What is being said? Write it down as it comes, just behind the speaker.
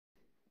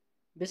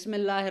بسم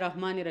الله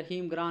الرحمن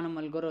الرحیم. ګرانو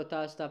ملګرو،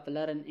 تاسو ته په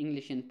لرن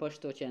انګلیش ان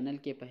پښتو چینل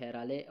کې په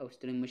حیرانۍ او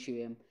ستړي مشي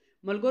یم.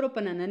 ملګرو،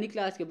 په ننني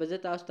کلاس کې به زه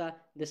تاسو ته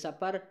د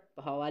سفر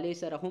په حوالې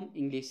سره هم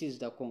انګلیسي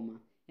زده کوم.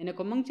 یعنې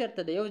که موږ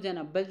چېرته د یو ځای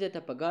نه بل ځای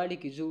ته په ګاډي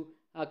کې ځو،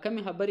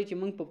 کمې خبرې چې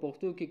موږ په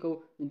پښتو کې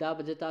کوو نو دا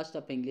به زه تاسو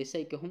ته په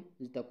انګلیسۍ کې هم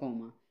زده کوم.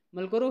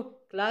 ملګرو،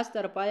 کلاس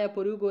تر پایه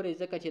پورې وګورئ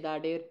ځکه چې دا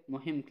ډېر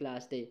مهم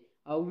کلاس دی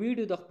او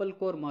ویډیو د خپل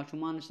کور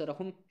ماشومانو سره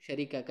هم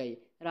شریکه کړئ.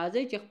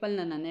 راځئ چې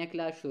خپل نننی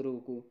کلاس شروع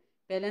کړو.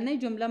 پهلنۍ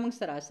جمله موږ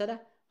سره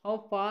How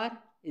far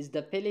is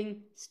the filling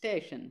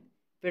station?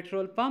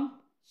 پټرول پمپ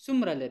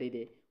څومره لري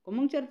دی؟ که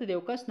موږ چېرته د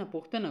یو کس نه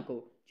پوښتنه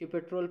کوو چې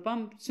پټرول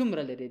پمپ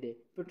څومره لري دی،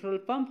 پټرول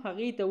پمپ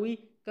هغې ته وایي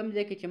کوم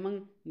ځای کې چې موږ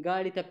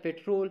ګاډي ته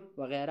پټرول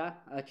وغیره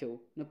اچوو.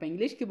 نو په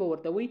انګلیش کې به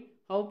ورته وایي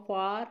How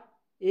far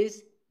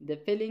is the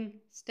filling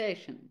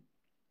station?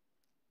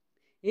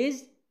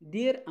 Is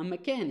there a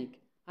mechanic?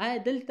 آیا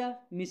دلته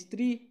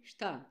مستري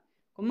شته؟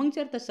 که موږ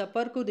چېرته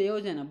سفر کوو د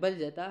یو ځای نه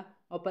بل ځای ته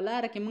او په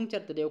لاره کې موږ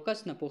چېرته د یو کس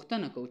نه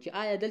پوښتنه کوو چې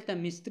آیا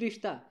دلته مستري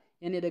شته،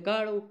 یعنې د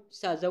ګاډو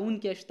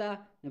سازونکی شته،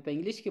 نو په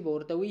انګلیش کې به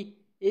ورته وایي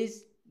Is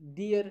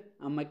there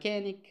a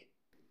mechanic?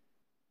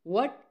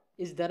 What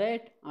is the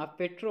rate of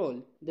petrol?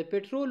 د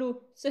پټرولو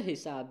څه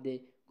حساب دی؟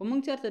 که موږ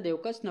چېرته د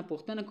یو کس نه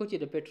پوښتنه کوو چې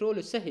د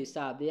پټرولو څه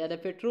حساب دی یا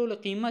د پټرولو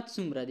قیمت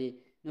څومره دی،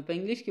 نو په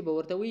انګلیش کې به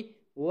ورته وایي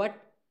What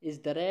is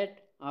the rate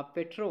of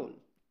petrol?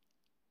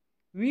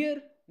 Where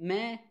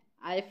may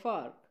I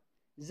park?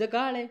 زه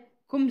ګاډی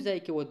کوم ځای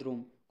کې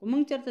ودروم؟ که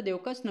موږ چېرته د یو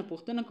کس نه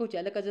پوښتنه کوو چې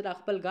هلکه زه دا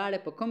خپل ګاډی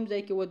په کوم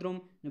ځای کې ودروم،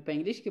 نو په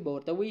انګلیش کې به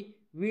ورته وایي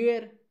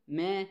Where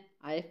may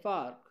I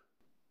park?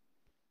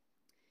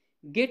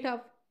 Get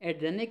off at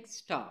the next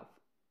stop.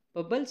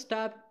 په بل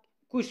سټاپ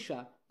کوز شه.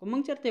 که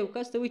موږ چېرته یو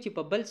کس ته وایي چې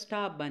په بل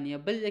سټاپ باندې یا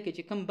بل ځای کې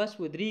چې کوم بس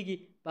ودرېږي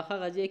په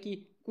هغه ځای کې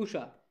کوز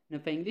شه، نو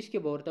په انګلیش کې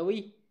به ورته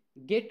وایي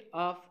Get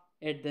off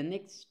at the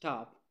next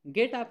stop.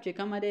 Get off چې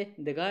کومه دی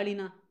د ګاډي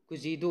نه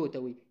کوزېدو ته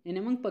وایي، یعنې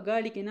موږ په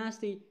ګاډي کې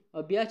ناست یو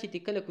او بیا چې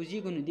کله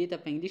کوزېږو نو دې ته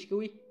په انګلیش کې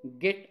وایي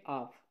Get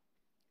off.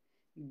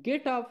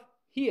 Get off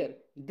here.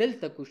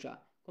 دلته کوشه.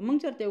 که موږ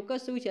چېرته یو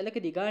کس ته وایي چې هلکه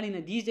دې ګاډي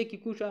نه دې ځای کې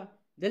کوشه،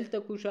 دلته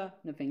کوشه،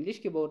 نو په انګلیش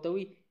کې به ورته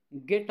وایي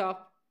Get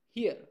off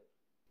here.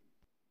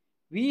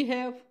 We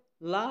have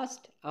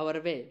lost our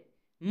way.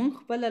 موږ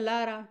خپله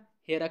لاره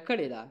هیره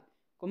کړې ده.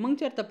 که موږ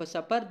چېرته په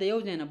سفر د یو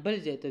ځای نه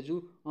بل ځای ته ځو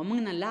او موږ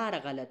نه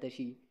لاره غلطه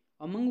شي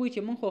او موږ وایو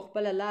چې موږ خو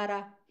خپله لاره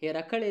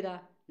هیره کړې ده،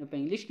 نو په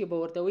انګلیش کې به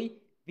ورته وایي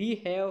We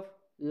have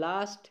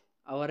lost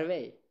our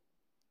way.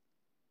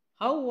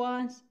 How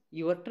was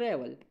your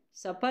travel?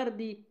 سفر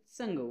دی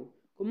څنګه و؟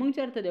 که موږ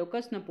چېرته د یو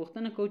کس نه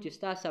پوښتنه کوو چې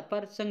ستا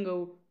سفر څنګه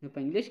و، نو په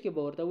انګلیش کې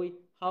به ورته وایي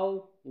How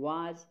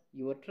was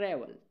your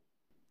travel?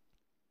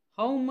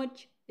 How much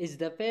is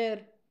the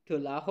fare to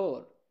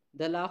Lahore?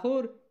 د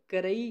لاهور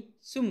کرایي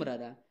څومره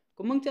ده؟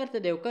 که موږ چېرته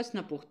د یو کس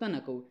نه پوښتنه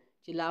کوو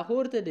چې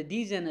لاهور ته د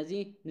دې ځای نه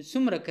ځې نو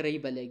څومره کرایي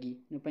به لګي،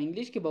 نو په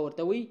انګلیش کې به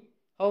ورته وایي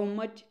How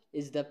much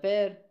is the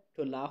fare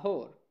to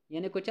Lahore?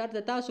 یعنې که چېرته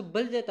تاسو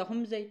بل ځای ته هم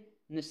ځئ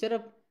نو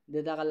صرف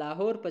د دغه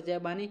لاهور په ځای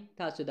باندې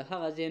تاسو د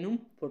هغه ځای نوم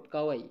پټ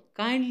کوئ.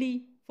 Kindly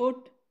put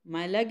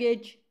my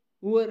luggage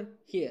over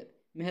here.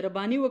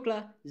 مهرباني وکړه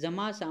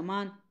زما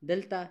سامان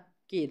دلته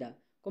کېږده.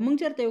 که موږ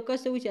چېرته یو کس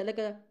ته وایي چې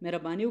هلکه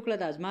مهرباني وکړه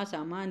دا زما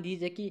سامان دې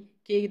ځای کې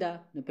کېږده،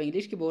 نو په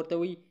انګلیش کې به ورته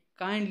وایي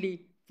Kindly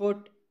put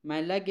my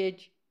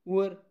luggage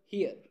over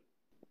here.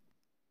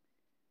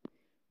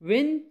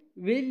 When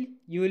will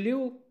you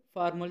leave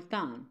for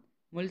ملتان؟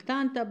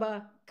 ملتان ته به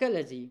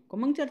کله ځي؟ که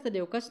موږ چېرته د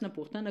یو کس نه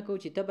پوښتنه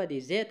کوو چې ته به دې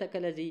ځای ته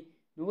کله ځي،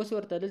 نو اوس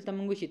ورته دلته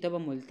موږ وایو چې ته به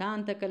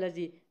ملتان ته کله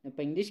ځي، نو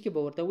په انګلیش کې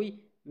به ورته وایي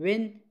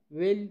When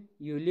will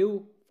you leave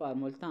for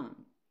ملتان.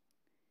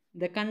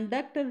 The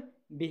conductor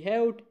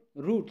behaved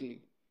rudely.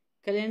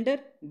 کلینډر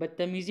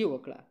بدتمیزي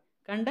وکړه.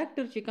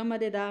 کنډکټر چې کومه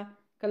دی دا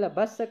کله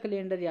بس څه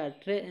کلینډر یا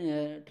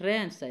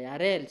ټرین څه یا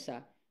ریل څه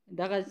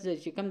دغه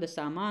چې کوم د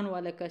سامان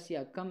والا کس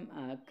یا کم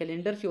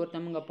کلینډر چې ورته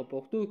موږ په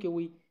پښتو کې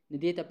وایي نو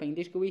دې ته په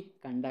انګلیش کې وایي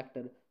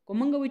کنډکټر. که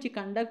موږ وایو چې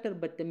کنډکټر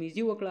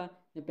بدتمیزي وکړه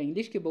نو په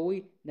انګلیش کې به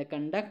وایي د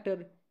کنډکټر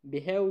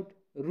behaved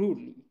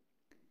rudely.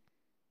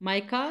 My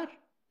car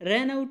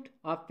ran out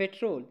of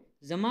petrol.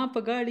 زما په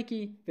ګاډي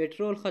کې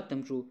پټرول ختم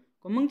شو.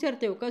 که موږ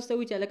چېرته یو کس ته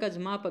وایو چې هلکه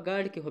زما په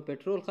ګاډي کې خو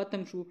پټرول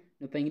ختم شو،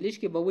 نو په انګلیش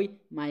کې به وایي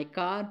My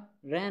car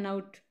ran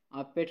out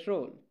of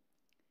petrol.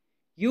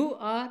 You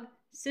are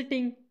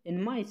sitting in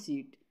my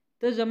seat.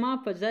 ته زما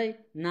په ځای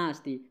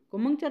ناست یې. که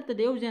موږ چېرته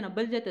د یو ځای نه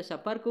بل ځای ته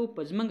سفر کوو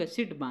په زموږ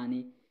سیټ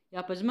باندې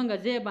یا په زموږ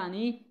ځای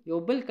باندې یو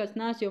بل کس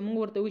ناست یې او موږ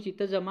ورته وایو چې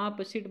ته زما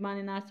په سیټ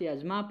باندې ناست یې یا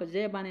زما په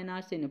ځای باندې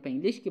ناست یې، نو په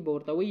انګلیش کې به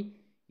ورته وایي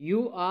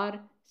You are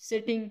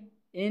sitting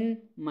in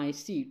my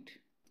seat.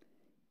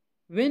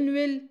 When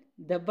will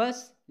the bus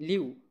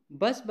leave?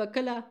 بس به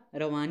کله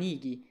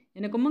روانېږي؟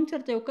 یعنې که موږ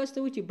چېرته یو کس ته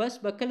وایو چې بس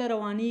به کله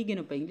روانېږي،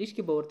 نو په انګلیش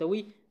کې به ورته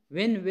وایي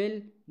When will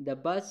the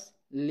bus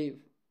leave?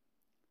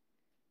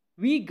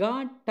 We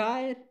got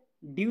tired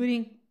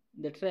during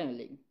the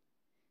traveling.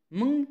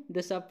 موږ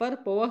د سفر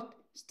په وخت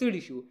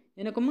ستړي شو.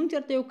 یعنې که موږ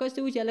چېرته یو کس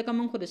ته وایو چې هلکه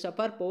موږ خو د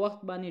سفر په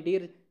وخت باندې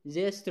ډېر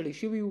زیات ستړي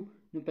شوي یو،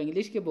 نو په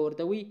انګلیش کې به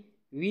ورته وایي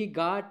We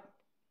got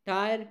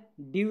tired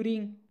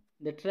during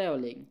د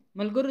ټراولینګ.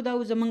 ملګرو دا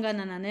و زمونږ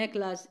نننی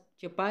کلاس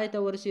چې پای ته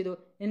ورسېدو.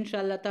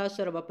 انشاءالله تاسو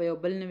سره به په یو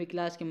بل نوي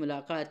کلاس کې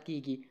ملاقات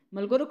کیږي.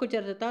 ملګرو که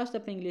چېرته تاسو ته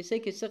په انګلیسي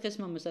کې څه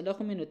قسمه مسله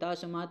خو نو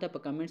تاسو ماته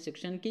په کمنټ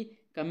سیکشن کې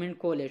کمنټ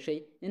کولی شئ.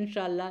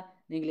 انشاءالله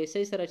د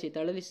انګلیسي سره چې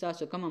تړلې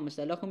ستاسو کومه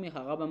مسله خو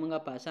هغه به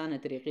موږ په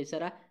اسانه طریقې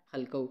سره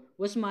حل کوو.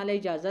 اوس ماله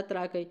اجازت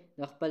راکئ.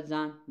 د خپل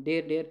ځان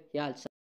ډېر خیال